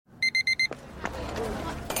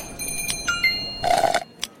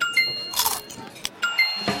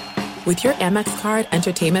With your Amex card,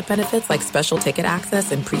 entertainment benefits like special ticket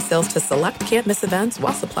access and pre-sales to select can't-miss events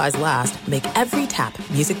while supplies last make every tap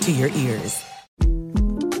music to your ears.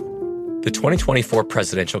 The 2024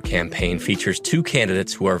 presidential campaign features two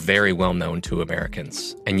candidates who are very well known to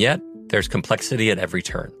Americans. And yet, there's complexity at every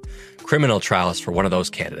turn. Criminal trials for one of those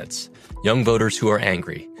candidates. Young voters who are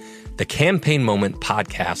angry. The Campaign Moment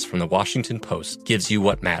podcast from the Washington Post gives you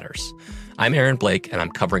what matters. I'm Aaron Blake, and I'm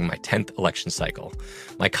covering my 10th election cycle.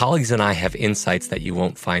 My colleagues and I have insights that you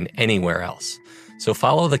won't find anywhere else. So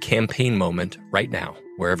follow the Campaign Moment right now,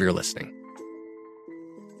 wherever you're listening.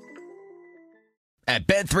 At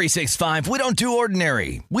Bet365, we don't do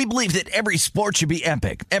ordinary. We believe that every sport should be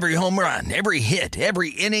epic. Every home run, every hit,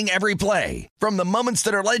 every inning, every play. From the moments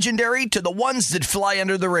that are legendary to the ones that fly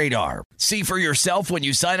under the radar. See for yourself when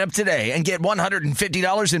you sign up today and get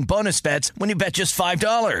 $150 in bonus bets when you bet just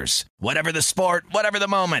 $5. Whatever the sport, whatever the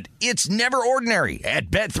moment, it's never ordinary at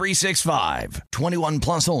Bet365. 21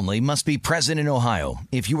 plus only. Must be present in Ohio.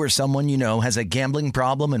 If you or someone you know has a gambling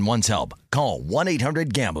problem and wants help, call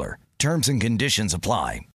 1-800-GAMBLER. Terms and conditions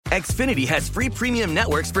apply. Xfinity has free premium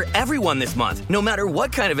networks for everyone this month, no matter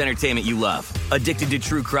what kind of entertainment you love. Addicted to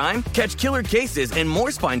true crime? Catch killer cases and more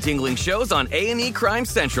spine-tingling shows on A&E Crime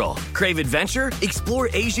Central. Crave adventure? Explore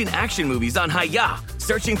Asian action movies on Hi-YAH.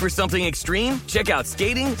 Searching for something extreme? Check out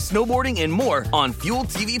skating, snowboarding, and more on Fuel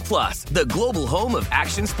TV Plus, the global home of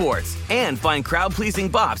action sports. And find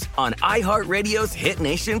crowd-pleasing bops on iHeartRadio's Hit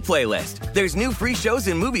Nation playlist. There's new free shows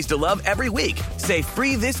and movies to love every week. Say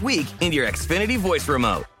free this week in your Xfinity voice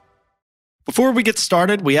remote. Before we get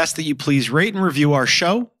started, we ask that you please rate and review our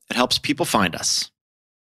show. It helps people find us.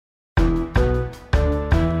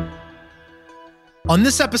 On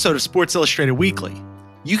this episode of Sports Illustrated Weekly,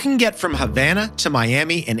 you can get from Havana to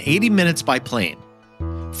Miami in 80 minutes by plane.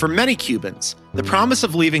 For many Cubans, the promise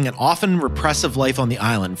of leaving an often repressive life on the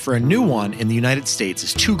island for a new one in the United States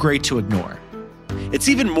is too great to ignore. It's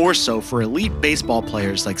even more so for elite baseball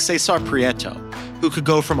players like Cesar Prieto, who could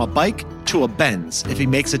go from a bike to a Benz if he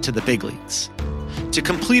makes it to the big leagues. To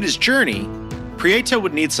complete his journey, Prieto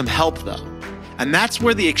would need some help though, and that's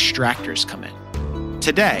where the Extractors come in.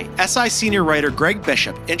 Today, SI senior writer Greg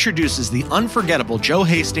Bishop introduces the unforgettable Joe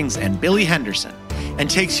Hastings and Billy Henderson and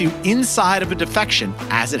takes you inside of a defection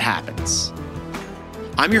as it happens.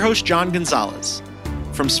 I'm your host, John Gonzalez.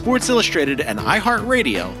 From Sports Illustrated and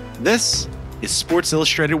iHeartRadio, this is Sports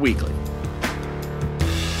Illustrated Weekly.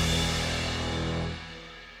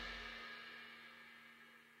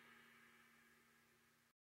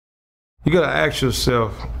 You gotta ask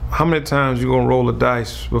yourself, how many times you gonna roll the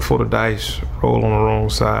dice before the dice roll on the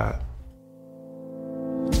wrong side?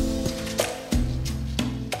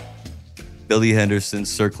 Billy Henderson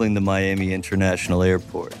circling the Miami International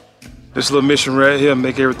Airport. This little mission right here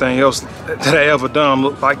make everything else that I ever done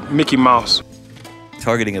look like Mickey Mouse.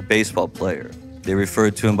 Targeting a baseball player. They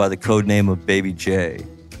referred to him by the code name of Baby J.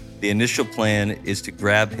 The initial plan is to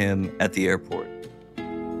grab him at the airport.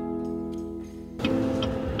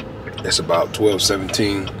 It's about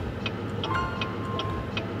 12:17.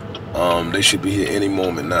 They should be here any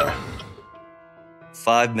moment now.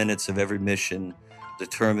 5 minutes of every mission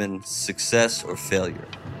determine success or failure.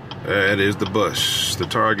 That is the bus. The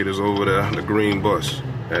target is over there, the green bus.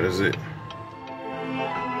 That is it.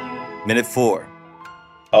 Minute 4.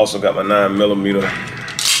 I also got my 9mm.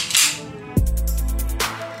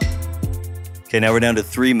 Okay, now we're down to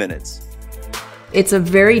 3 minutes. It's a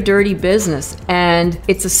very dirty business, and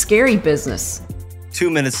it's a scary business. 2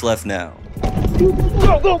 minutes left now.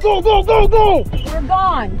 Go, go, go, go, go, go! We're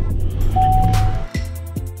gone.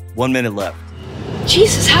 1 minute left.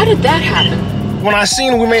 Jesus, how did that happen? When I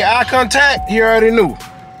seen him, we made eye contact, he already knew.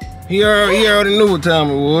 He already knew what time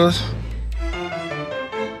it was.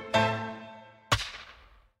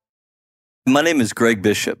 My name is Greg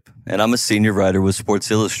Bishop, and I'm a senior writer with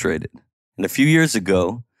Sports Illustrated. And a few years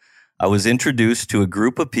ago, I was introduced to a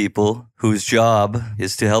group of people whose job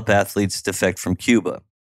is to help athletes defect from Cuba.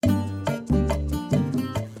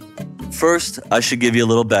 First, I should give you a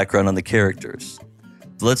little background on the characters.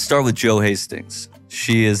 Let's start with Joe Hastings.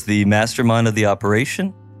 She is the mastermind of the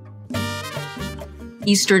operation.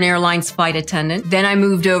 Eastern Airlines flight attendant. Then I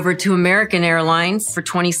moved over to American Airlines for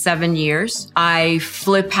 27 years. I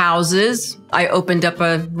flip houses. I opened up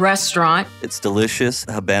a restaurant. It's delicious,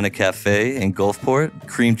 Habana Cafe in Gulfport.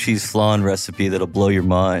 Cream cheese flan recipe that'll blow your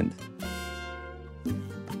mind.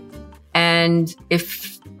 And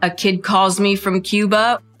if a kid calls me from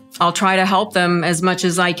Cuba, I'll try to help them as much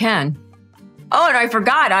as I can. Oh, and I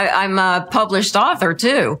forgot, I'm a published author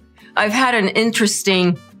too. I've had an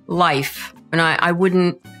interesting life, and I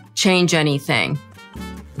wouldn't change anything.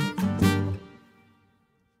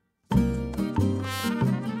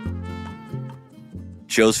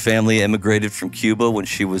 Joe's family immigrated from Cuba when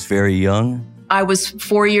she was very young. I was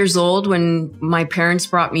 4 years old when my parents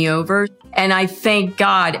brought me over, and I thank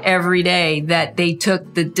God every day that they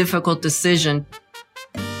took the difficult decision.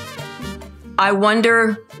 I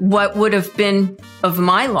wonder what would have been of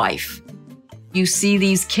my life. You see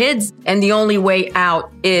these kids, and the only way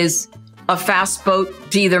out is a fast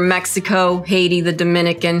boat to either Mexico, Haiti, the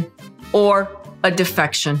Dominican, or a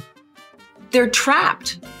defection. They're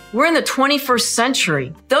trapped. We're in the 21st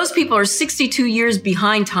century. Those people are 62 years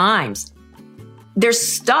behind times. They're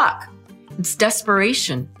stuck. It's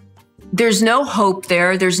desperation. There's no hope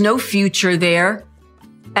there. There's no future there.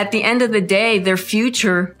 At the end of the day, their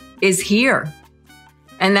future is here.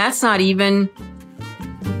 And that's not even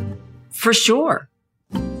for sure.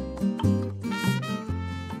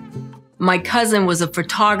 My cousin was a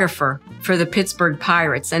photographer for the Pittsburgh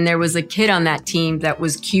Pirates, and there was a kid on that team that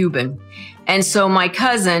was Cuban. And so my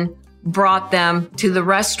cousin brought them to the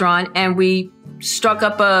restaurant, and we struck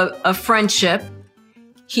up a friendship.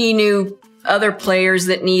 He knew other players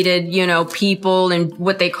that needed, people and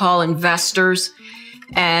what they call investors.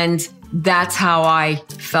 And that's how I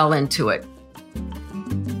fell into it.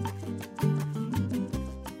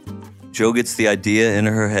 Joe gets the idea in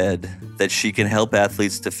her head that she can help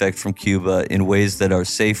athletes defect from Cuba in ways that are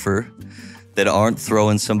safer, that aren't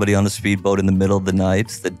throwing somebody on a speedboat in the middle of the night,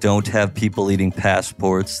 that don't have people eating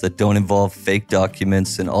passports, that don't involve fake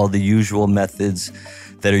documents and all the usual methods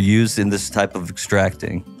that are used in this type of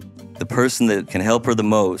extracting. The person that can help her the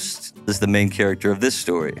most is the main character of this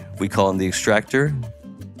story. We call him the Extractor.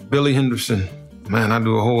 Billy Henderson. Man, I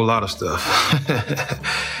do a whole lot of stuff.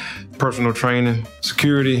 Personal training,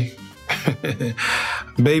 security,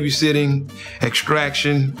 babysitting,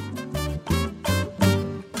 extraction.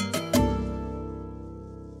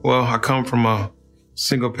 Well, I come from a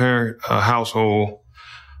single-parent household.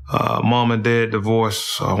 Mom and dad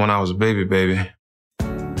divorced when I was a baby.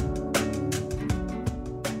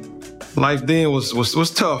 Life then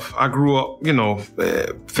was tough. I grew up,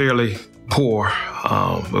 fairly poor.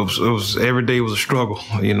 It was every day was a struggle.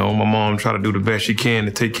 My mom tried to do the best she can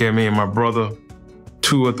to take care of me and my brother.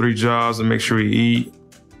 2 or 3 jobs to make sure he eat.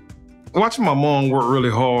 Watching my mom work really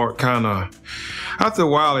hard, after a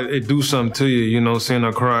while, it do something to you, seeing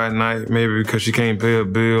her cry at night, maybe because she can't pay a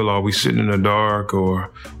bill, or we sitting in the dark,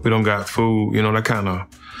 or we don't got food, that kind of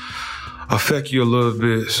affect you a little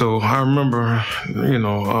bit. So I remember,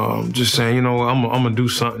 just saying, I'm gonna do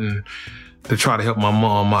something to try to help my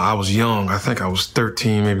mom. I was young. I think I was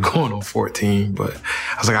 13, maybe going on 14, but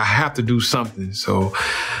I was like, I have to do something. So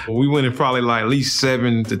we went in probably at least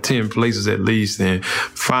 7 to 10 places at least. And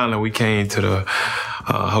finally we came to the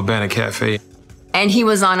Havana Cafe. And he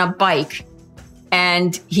was on a bike,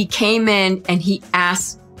 and he came in and he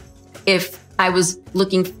asked if I was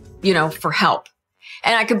looking, for help.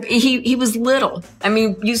 And he was little. I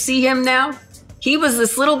mean, you see him now? He was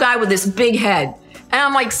this little guy with this big head. And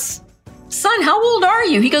I'm like, son, how old are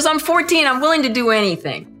you? He goes, I'm 14. I'm willing to do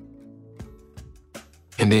anything.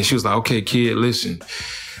 And then she was like, okay, kid, listen,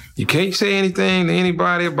 you can't say anything to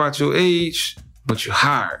anybody about your age, but you're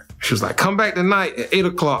hired. She was like, come back tonight at 8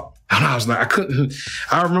 o'clock. And I was like,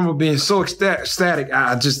 I remember being so ecstatic.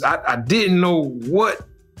 I didn't know what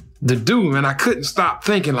to do, man. I couldn't stop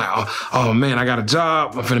thinking oh man, I got a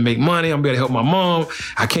job. I'm finna make money. I'm gonna help my mom.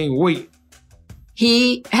 I can't wait.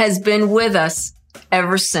 He has been with us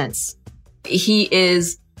ever since. He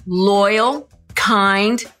is loyal,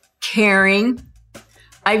 kind, caring.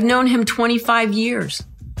 I've known him 25 years.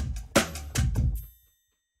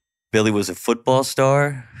 Billy was a football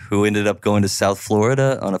star who ended up going to South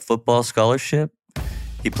Florida on a football scholarship.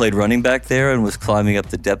 He played running back there and was climbing up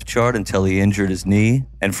the depth chart until he injured his knee.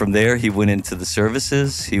 And from there, he went into the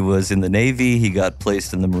services. He was in the Navy. He got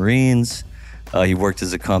placed in the Marines. He worked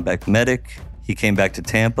as a combat medic. He came back to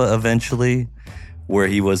Tampa eventually, where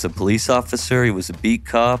he was a police officer. He was a beat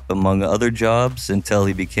cop, among other jobs, until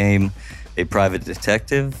he became a private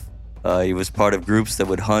detective. He was part of groups that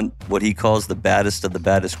would hunt what he calls the baddest of the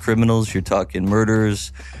baddest criminals. You're talking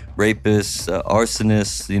murderers, rapists,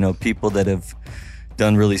 arsonists, people that have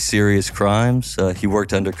done really serious crimes. He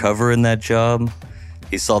worked undercover in that job.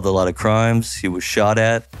 He solved a lot of crimes. He was shot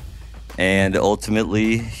at. And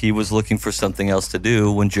ultimately, he was looking for something else to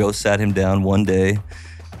do when Joe sat him down one day,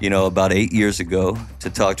 about 8 years ago, to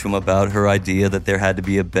talk to him about her idea that there had to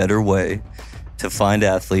be a better way to find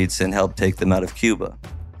athletes and help take them out of Cuba.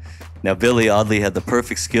 Now, Billy oddly had the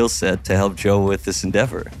perfect skill set to help Joe with this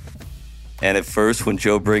endeavor. And at first, when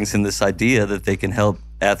Joe brings him this idea that they can help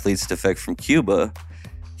athletes defect from Cuba,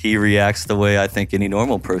 he reacts the way I think any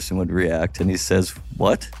normal person would react. And he says,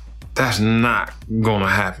 what? that's not gonna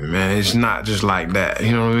happen, man. It's not just like that.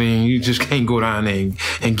 You know what I mean? You just can't go down there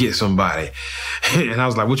and get somebody. And I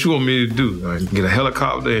was like, what you want me to do? Like, get a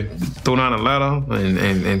helicopter and throw down a ladder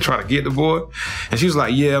and try to get the boy? And she was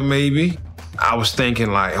like, yeah, maybe. I was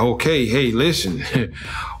thinking like, okay, hey, listen,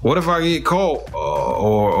 what if I get caught?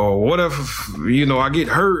 Or what if, I get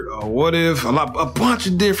hurt? Or what if, a bunch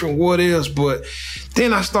of different what ifs. But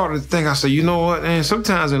then I started to think, I said, you know what, man,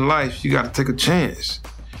 sometimes in life, you got to take a chance.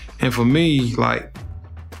 And for me, like,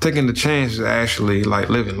 taking the chance is actually like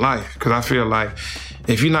living life. Because I feel like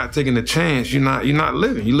if you're not taking the chance, you're not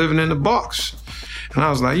living. You're living in the box. And I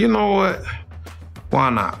was like, you know what?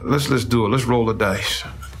 Why not? Let's do it. Let's roll the dice,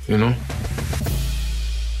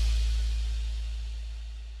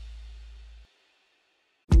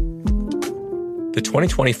 The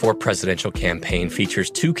 2024 presidential campaign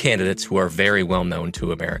features two candidates who are very well known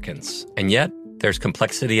to Americans. And yet, there's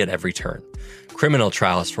complexity at every turn. Criminal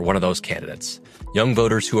trials for one of those candidates. Young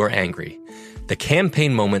voters who are angry. The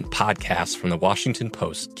Campaign Moment podcast from the Washington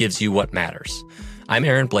Post gives you what matters. I'm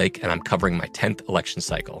Aaron Blake, and I'm covering my 10th election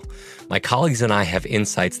cycle. My colleagues and I have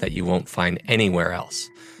insights that you won't find anywhere else.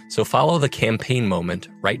 So follow the Campaign Moment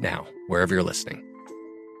right now, wherever you're listening.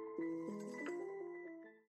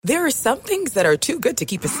 There are some things that are too good to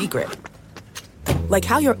keep a secret. Like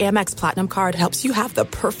how your Amex Platinum card helps you have the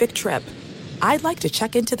perfect trip. I'd like to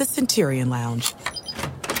check into the Centurion Lounge.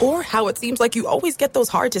 Or how it seems like you always get those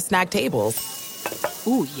hard-to-snag tables.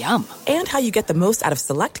 Ooh, yum. And how you get the most out of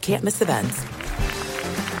select can't-miss events.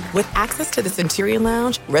 With access to the Centurion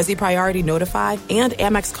Lounge, Resi Priority Notify, and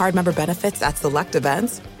Amex card member benefits at select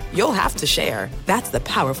events, you'll have to share. That's the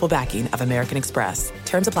powerful backing of American Express.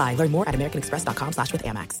 Terms apply. Learn more at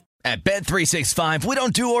americanexpress.com/withAmex. At Bet365, we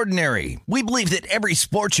don't do ordinary. We believe that every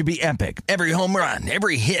sport should be epic. Every home run,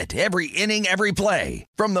 every hit, every inning, every play.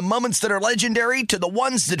 From the moments that are legendary to the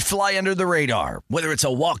ones that fly under the radar. Whether it's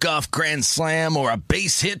a walk-off grand slam or a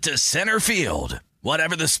base hit to center field.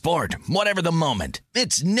 Whatever the sport, whatever the moment,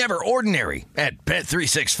 it's never ordinary at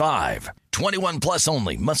Bet365. 21 plus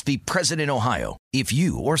only. Must be present in Ohio. If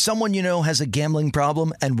you or someone you know has a gambling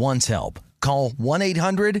problem and wants help, call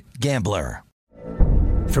 1-800-GAMBLER.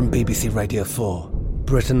 From BBC Radio 4,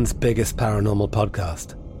 Britain's biggest paranormal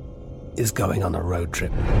podcast is going on a road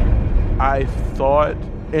trip. I thought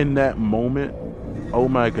in that moment, oh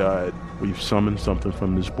my God, we've summoned something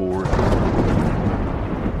from this board.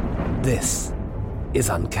 This is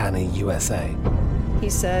Uncanny USA. He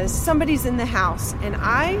says, somebody's in the house, and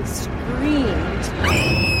I screamed.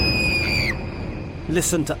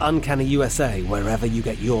 Listen to Uncanny USA wherever you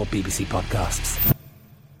get your BBC podcasts,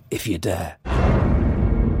 if you dare.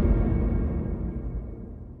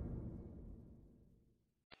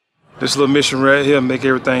 This little mission right here make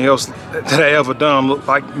everything else that I ever done look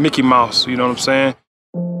like Mickey Mouse, you know what I'm saying?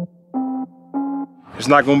 It's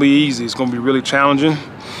not gonna be easy, it's gonna be really challenging.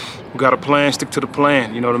 We got a plan, stick to the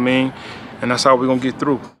plan, you know what I mean? And that's how we're gonna get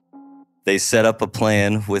through. They set up a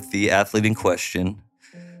plan with the athlete in question.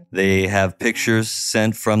 They have pictures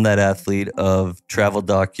sent from that athlete of travel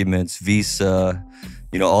documents, visa,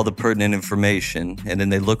 all the pertinent information. And then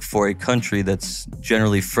they look for a country that's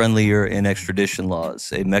generally friendlier in extradition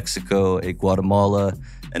laws, a Mexico, a Guatemala,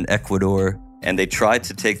 an Ecuador, and they try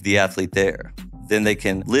to take the athlete there. Then they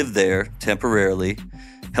can live there temporarily,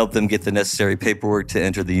 help them get the necessary paperwork to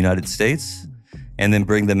enter the United States, and then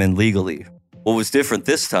bring them in legally. What was different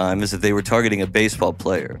this time is that they were targeting a baseball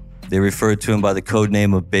player. They referred to him by the code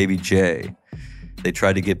name of Baby J. They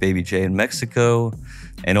tried to get Baby J in Mexico,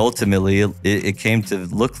 and ultimately it came to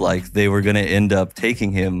look like they were going to end up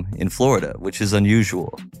taking him in Florida, which is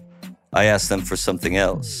unusual. I asked them for something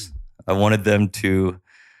else. I wanted them to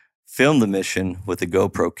film the mission with a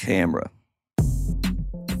GoPro camera.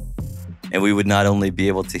 And we would not only be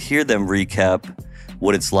able to hear them recap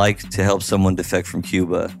what it's like to help someone defect from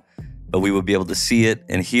Cuba, but we would be able to see it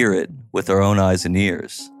and hear it with our own eyes and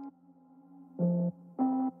ears.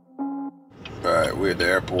 All right, we're at the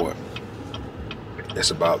airport.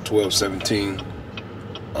 It's about 12:17.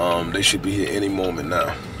 They should be here any moment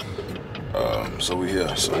now. So we're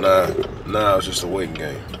here. So now it's just a waiting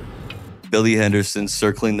game. Billy Henderson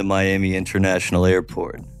circling the Miami International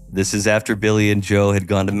Airport. This is after Billy and Joe had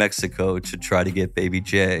gone to Mexico to try to get Baby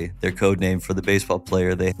J, their code name for the baseball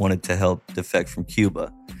player they wanted to help defect from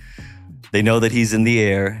Cuba. They know that he's in the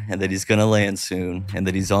air and that he's going to land soon and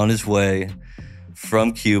that he's on his way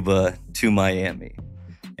from Cuba to Miami.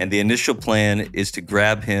 And the initial plan is to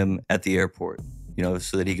grab him at the airport,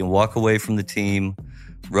 so that he can walk away from the team,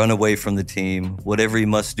 run away from the team, whatever he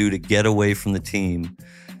must do to get away from the team.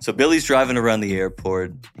 So Billy's driving around the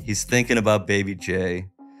airport. He's thinking about Baby J.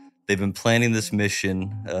 They've been planning this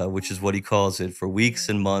mission, which is what he calls it, for weeks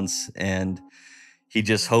and months, and he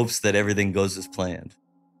just hopes that everything goes as planned.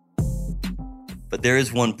 But there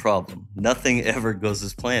is one problem. Nothing ever goes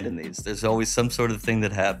as planned in these. There's always some sort of thing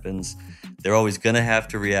that happens. They're always going to have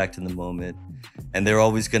to react in the moment, and they're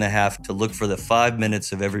always going to have to look for the 5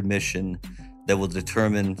 minutes of every mission that will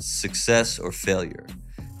determine success or failure.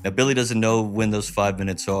 Now, Billy doesn't know when those 5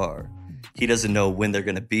 minutes are. He doesn't know when they're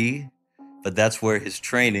going to be, but that's where his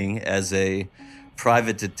training as a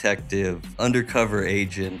private detective, undercover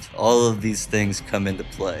agent, all of these things come into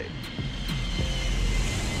play.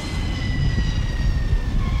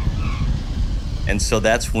 And so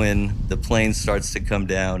that's when the plane starts to come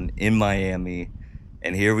down in Miami.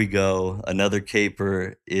 And here we go. Another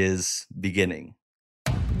caper is beginning.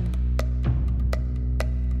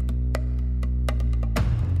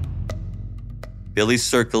 Billy's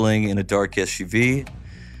circling in a dark SUV.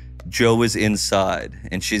 Joe is inside,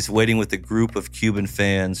 and she's waiting with a group of Cuban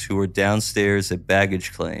fans who are downstairs at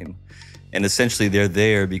baggage claim. And essentially they're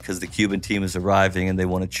there because the Cuban team is arriving and they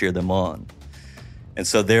want to cheer them on. And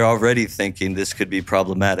so they're already thinking this could be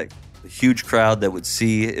problematic. A huge crowd that would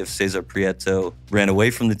see if Cesar Prieto ran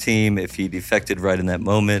away from the team, if he defected right in that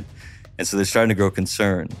moment. And so they're starting to grow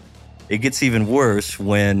concerned. It gets even worse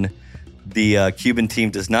when the Cuban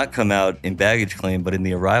team does not come out in baggage claim, but in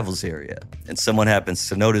the arrivals area. And someone happens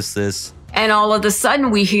to notice this. And all of a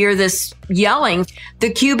sudden we hear this yelling,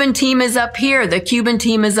 the Cuban team is up here, the Cuban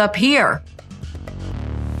team is up here.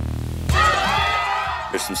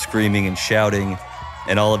 There's some screaming and shouting.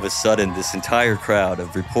 And all of a sudden, this entire crowd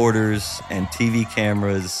of reporters and TV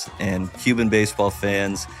cameras and Cuban baseball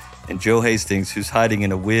fans and Joe Hastings, who's hiding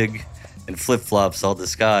in a wig and flip-flops all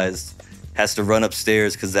disguised, has to run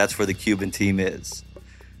upstairs because that's where the Cuban team is.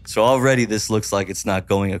 So already this looks like it's not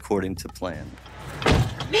going according to plan.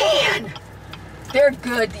 Man, they're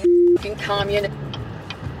good, these fucking communists.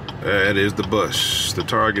 That is the bus. The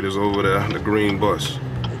target is over there, the green bus.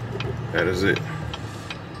 That is it.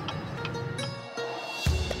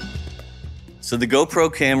 So the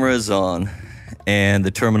GoPro camera is on, and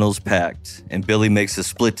the terminal's packed, and Billy makes a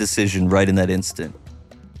split decision right in that instant.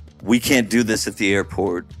 We can't do this at the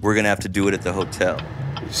airport. We're going to have to do it at the hotel.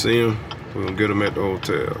 You see him? We're going to get him at the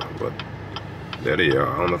hotel, but there they are.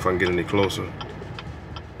 I don't know if I can get any closer.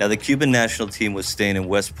 Now, the Cuban national team was staying in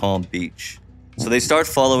West Palm Beach, so they start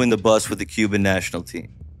following the bus with the Cuban national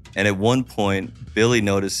team. And at one point, Billy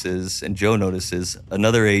notices, and Joe notices,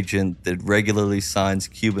 another agent that regularly signs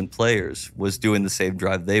Cuban players was doing the same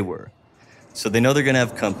drive they were. So they know they're going to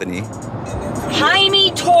have company.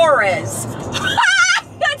 Jaime Torres.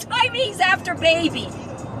 That's Jaime's after baby.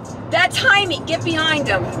 That's Jaime. Get behind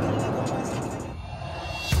him.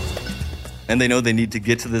 And they know they need to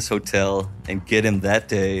get to this hotel and get him that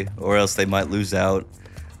day, or else they might lose out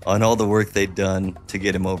on all the work they'd done to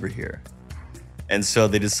get him over here. And so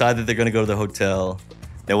they decide that they're going to go to the hotel.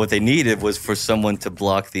 Now, what they needed was for someone to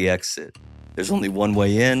block the exit. There's only one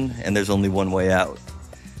way in, and there's only one way out.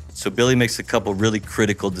 So Billy makes a couple really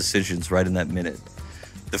critical decisions right in that minute.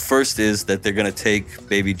 The first is that they're going to take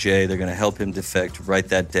Baby J, they're going to help him defect right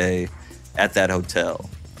that day at that hotel.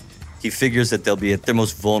 He figures that they'll be at their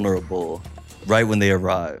most vulnerable right when they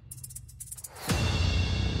arrive.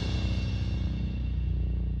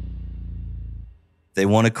 They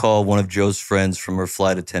want to call one of Joe's friends from her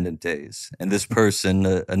flight attendant days. And this person,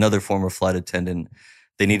 another former flight attendant,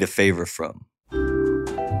 they need a favor from.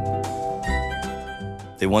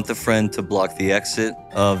 They want the friend to block the exit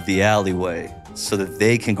of the alleyway so that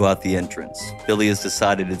they can go out the entrance. Billy has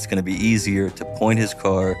decided it's going to be easier to point his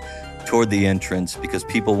car toward the entrance because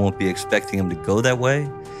people won't be expecting him to go that way,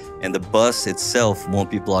 and the bus itself won't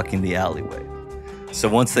be blocking the alleyway. So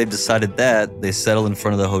once they've decided that, they settle in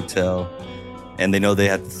front of the hotel, and they know they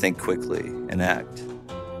have to think quickly and act.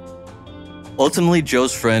 Ultimately,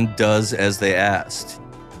 Joe's friend does as they asked.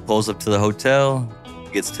 Pulls up to the hotel,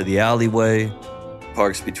 gets to the alleyway,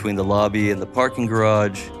 parks between the lobby and the parking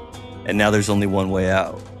garage, and now there's only one way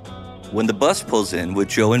out. When the bus pulls in with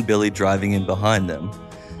Joe and Billy driving in behind them,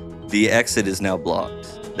 the exit is now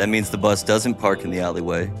blocked. That means the bus doesn't park in the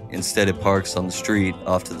alleyway. Instead, it parks on the street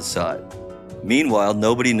off to the side. Meanwhile,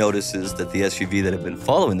 nobody notices that the SUV that had been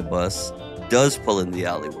following the bus does pull in the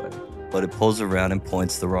alleyway, but it pulls around and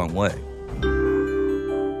points the wrong way.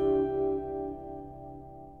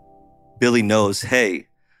 Billy knows, hey,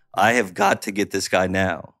 I have got to get this guy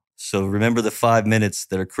now. So remember the 5 minutes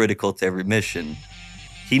that are critical to every mission.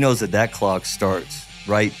 He knows that that clock starts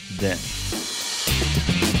right then.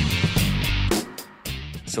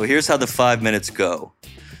 So here's how the 5 minutes go.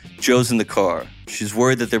 Joe's in the car. She's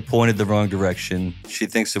worried that they're pointed the wrong direction. She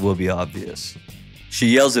thinks it will be obvious. She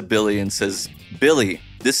yells at Billy and says, "Billy,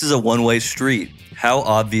 this is a one-way street. How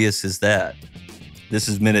obvious is that?" This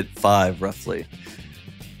is minute 5, roughly.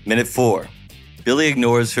 Minute 4. Billy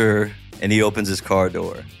ignores her and he opens his car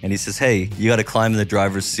door. And he says, "Hey, you got to climb in the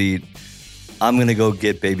driver's seat. I'm going to go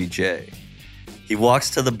get Baby J." He walks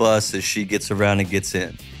to the bus as she gets around and gets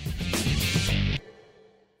in.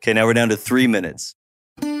 Okay, now we're down to 3 minutes.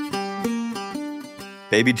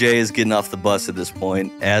 Baby J is getting off the bus at this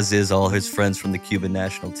point, as is all his friends from the Cuban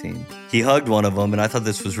national team. He hugged one of them, and I thought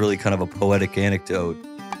this was really kind of a poetic anecdote.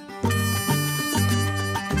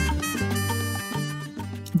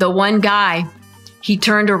 The one guy, he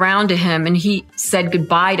turned around to him and he said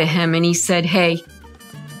goodbye to him and he said, "Hey,"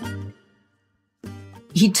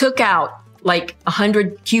 he took out like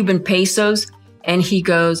 100 Cuban pesos and he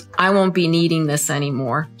goes, "I won't be needing this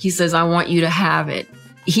anymore." He says, "I want you to have it."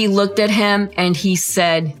 He looked at him and he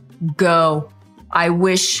said, "Go. I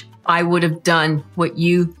wish I would have done what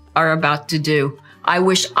you are about to do. I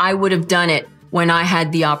wish I would have done it when I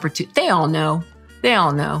had the opportunity." They all know. They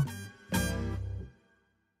all know.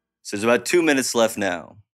 So there's about 2 minutes left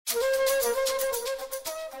now.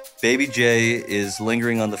 Baby J is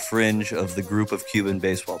lingering on the fringe of the group of Cuban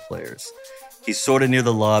baseball players. He's sort of near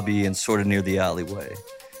the lobby and sort of near the alleyway.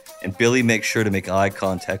 And Billy makes sure to make eye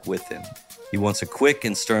contact with him. He wants a quick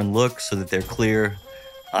and stern look so that they're clear.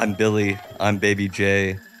 "I'm Billy. I'm Baby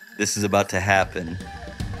J. This is about to happen."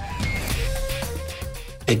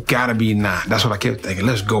 It gotta be now. That's what I kept thinking.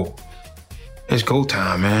 Let's go. It's go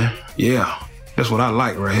time, man. Yeah. That's what I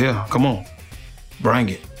like right here. Come on. Bring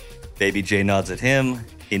it. Baby J nods at him.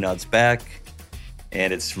 He nods back.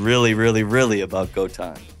 And it's really, really, really about go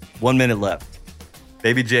time. 1 minute left.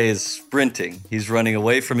 Baby J is sprinting. He's running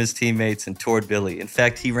away from his teammates and toward Billy. In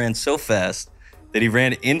fact, he ran so fast that he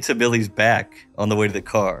ran into Billy's back on the way to the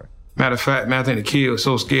car. Matter of fact, man, I think the kid was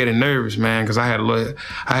so scared and nervous, man, because I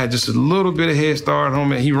had just a little bit of head start on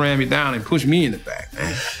him, and he ran me down and pushed me in the back,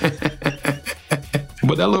 man.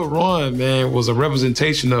 But that little run, man, was a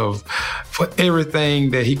representation of for everything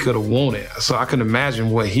that he could have wanted. So I can imagine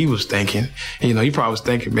what he was thinking. You know, he probably was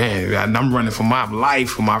thinking, man, I'm running for my life,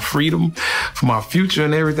 for my freedom, for my future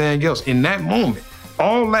and everything else. In that moment,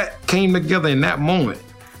 all that came together in that moment.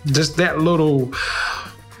 Just that little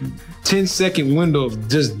 10-second window of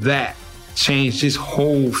just that changed his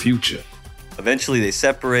whole future. Eventually they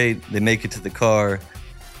separate, they make it to the car,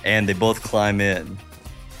 and they both climb in.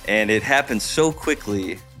 And it happened so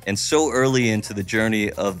quickly and so early into the journey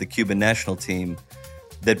of the Cuban national team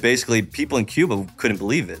that basically people in Cuba couldn't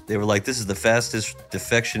believe it. They were like, "This is the fastest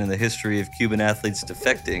defection in the history of Cuban athletes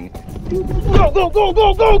defecting." Go, go, go,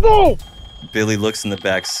 go, go, go! Billy looks in the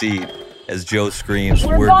back seat as Joe screams,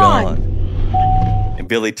 "We're gone!" And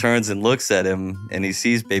Billy turns and looks at him, and he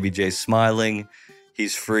sees Baby J smiling.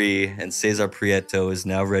 He's free, and Cesar Prieto is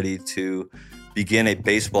now ready to begin a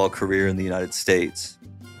baseball career in the United States.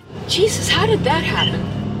 Jesus, how did that happen?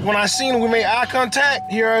 When I seen him, we made eye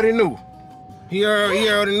contact, he already knew. He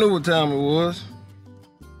already knew what time it was.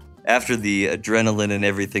 After the adrenaline and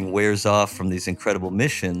everything wears off from these incredible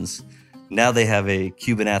missions, now they have a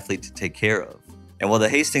Cuban athlete to take care of. And while the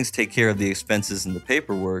Hastings take care of the expenses and the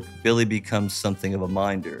paperwork, Billy becomes something of a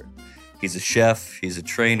minder. He's a chef, he's a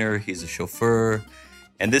trainer, he's a chauffeur,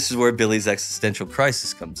 and this is where Billy's existential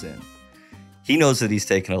crisis comes in. He knows that he's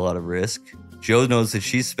taken a lot of risk. Joe knows that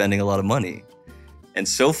she's spending a lot of money. And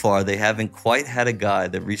so far, they haven't quite had a guy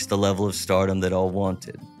that reached the level of stardom that all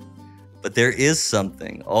wanted. But there is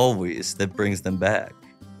something, always, that brings them back.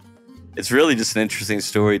 It's really just an interesting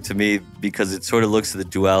story to me because it sort of looks at the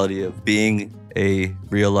duality of being a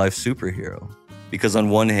real-life superhero. Because on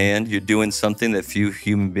one hand, you're doing something that few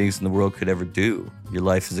human beings in the world could ever do. Your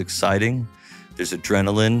life is exciting, there's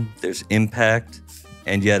adrenaline, there's impact,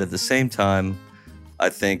 and yet at the same time, I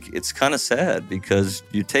think it's kind of sad because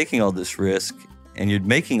you're taking all this risk and you're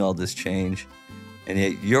making all this change, and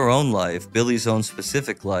yet your own life, Billy's own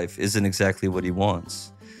specific life, isn't exactly what he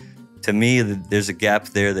wants. To me, there's a gap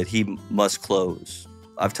there that he must close.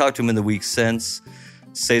 I've talked to him in the weeks since.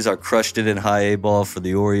 Cesar crushed it in high A ball for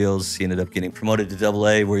the Orioles. He ended up getting promoted to Double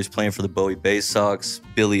A, where he's playing for the Bowie Bay Sox.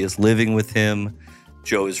 Billy is living with him.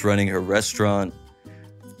 Joe is running her restaurant.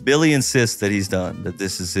 Billy insists that he's done, that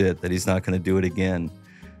this is it, that he's not going to do it again.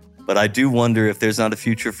 But I do wonder if there's not a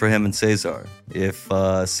future for him and Cesar. If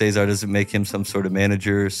Cesar doesn't make him some sort of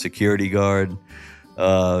manager, security guard,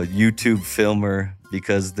 YouTube filmer,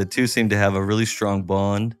 because the two seem to have a really strong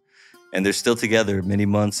bond. And they're still together many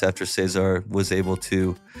months after Cesar was able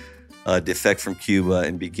to defect from Cuba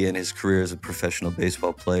and begin his career as a professional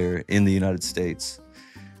baseball player in the United States.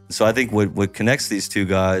 So I think what connects these two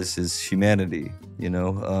guys is humanity.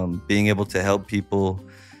 being able to help people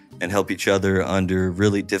and help each other under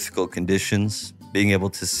really difficult conditions, being able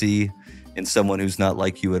to see in someone who's not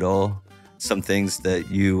like you at all some things that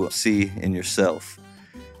you see in yourself.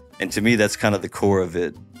 And to me, that's kind of the core of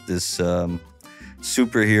it, this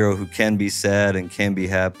superhero who can be sad and can be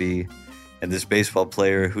happy, and this baseball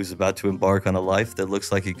player who's about to embark on a life that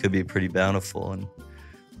looks like it could be pretty bountiful. And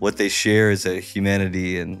what they share is a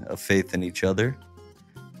humanity and a faith in each other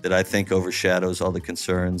that I think overshadows all the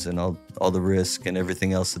concerns and all the risk and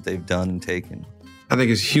everything else that they've done and taken. I think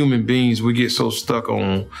as human beings, we get so stuck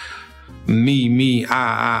on me,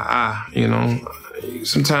 I,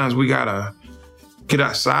 Sometimes we gotta get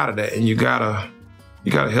outside of that, and you gotta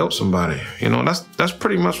help somebody. That's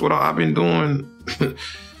pretty much what I've been doing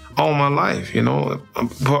all my life.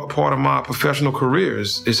 Part of my professional career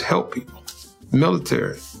is help people.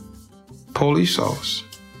 Military, police officer,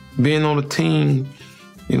 being on a team,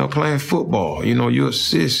 playing football. You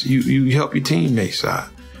assist, you help your teammates out.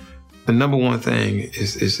 The number one thing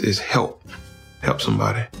is help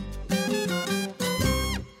somebody.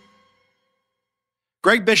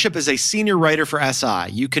 Greg Bishop is a senior writer for SI.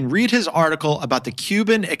 You can read his article about the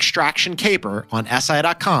Cuban extraction caper on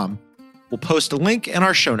SI.com. We'll post a link in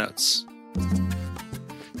our show notes.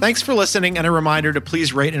 Thanks for listening, and a reminder to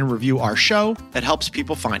please rate and review our show. It helps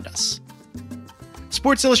people find us.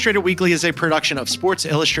 Sports Illustrated Weekly is a production of Sports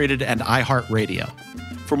Illustrated and iHeartRadio.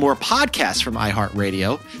 For more podcasts from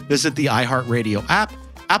iHeartRadio, visit the iHeartRadio app,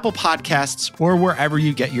 Apple Podcasts, or wherever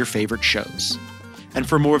you get your favorite shows. And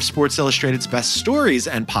for more of Sports Illustrated's best stories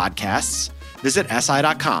and podcasts, visit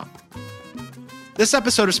SI.com. This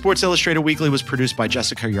episode of Sports Illustrated Weekly was produced by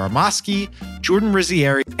Jessica Yarmosky, Jordan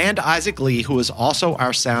Rizzieri, and Isaac Lee, who is also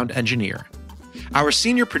our sound engineer. Our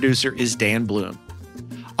senior producer is Dan Bloom.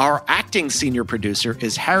 Our acting senior producer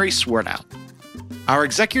is Harry Swartout. Our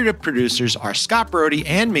executive producers are Scott Brody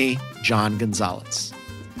and me, John Gonzalez.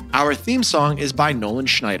 Our theme song is by Nolan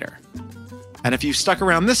Schneider. And if you've stuck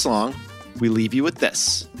around this long, we leave you with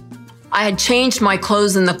this. I had changed my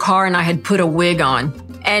clothes in the car and I had put a wig on.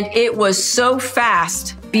 And it was so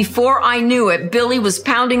fast. Before I knew it, Billy was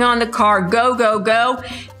pounding on the car, go, go, go.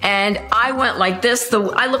 And I went like this.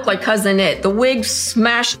 I looked like Cousin It. The wig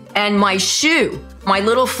smashed and my shoe, my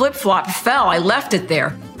little flip-flop fell. I left it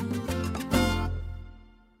there.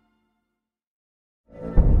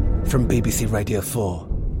 From BBC Radio 4,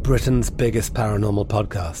 Britain's biggest paranormal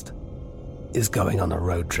podcast is going on a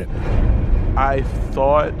road trip. I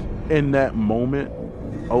thought in that moment,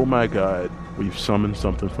 oh my God, we've summoned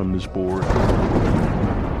something from this board.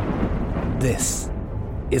 This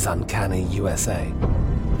is Uncanny USA.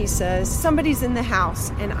 He says, somebody's in the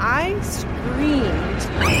house, and I screamed.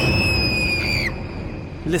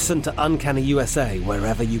 Listen to Uncanny USA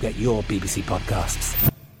wherever you get your BBC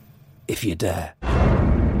podcasts, if you dare.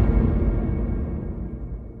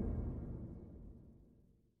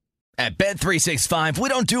 At Bet365, we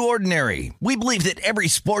don't do ordinary. We believe that every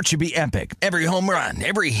sport should be epic. Every home run,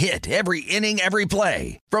 every hit, every inning, every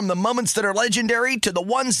play. From the moments that are legendary to the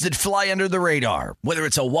ones that fly under the radar. Whether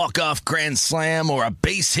it's a walk-off grand slam or a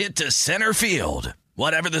base hit to center field.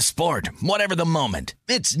 Whatever the sport, whatever the moment.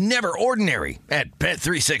 It's never ordinary at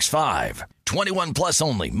Bet365. 21 plus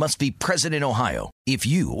only. Must be present in Ohio. If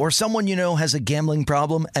you or someone you know has a gambling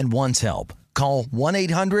problem and wants help, call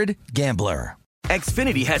 1-800-GAMBLER.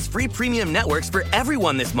 Xfinity has free premium networks for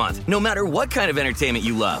everyone this month, no matter what kind of entertainment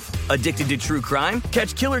you love. Addicted to true crime?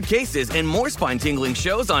 Catch killer cases and more spine-tingling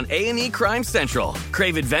shows on A&E Crime Central.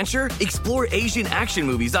 Crave adventure? Explore Asian action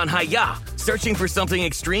movies on Hi-Ya. Searching for something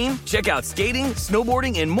extreme? Check out skating,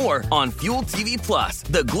 snowboarding, and more on Fuel TV Plus,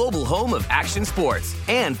 the global home of action sports.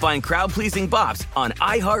 And find crowd-pleasing bops on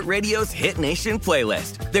iHeartRadio's Hit Nation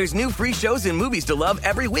playlist. There's new free shows and movies to love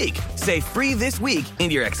every week. Say free this week in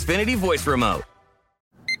your Xfinity voice remote.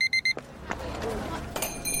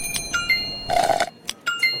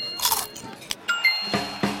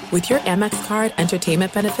 With your Amex card,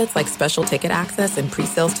 entertainment benefits like special ticket access and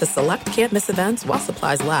pre-sales to select can't-miss events while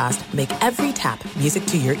supplies last make every tap music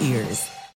to your ears.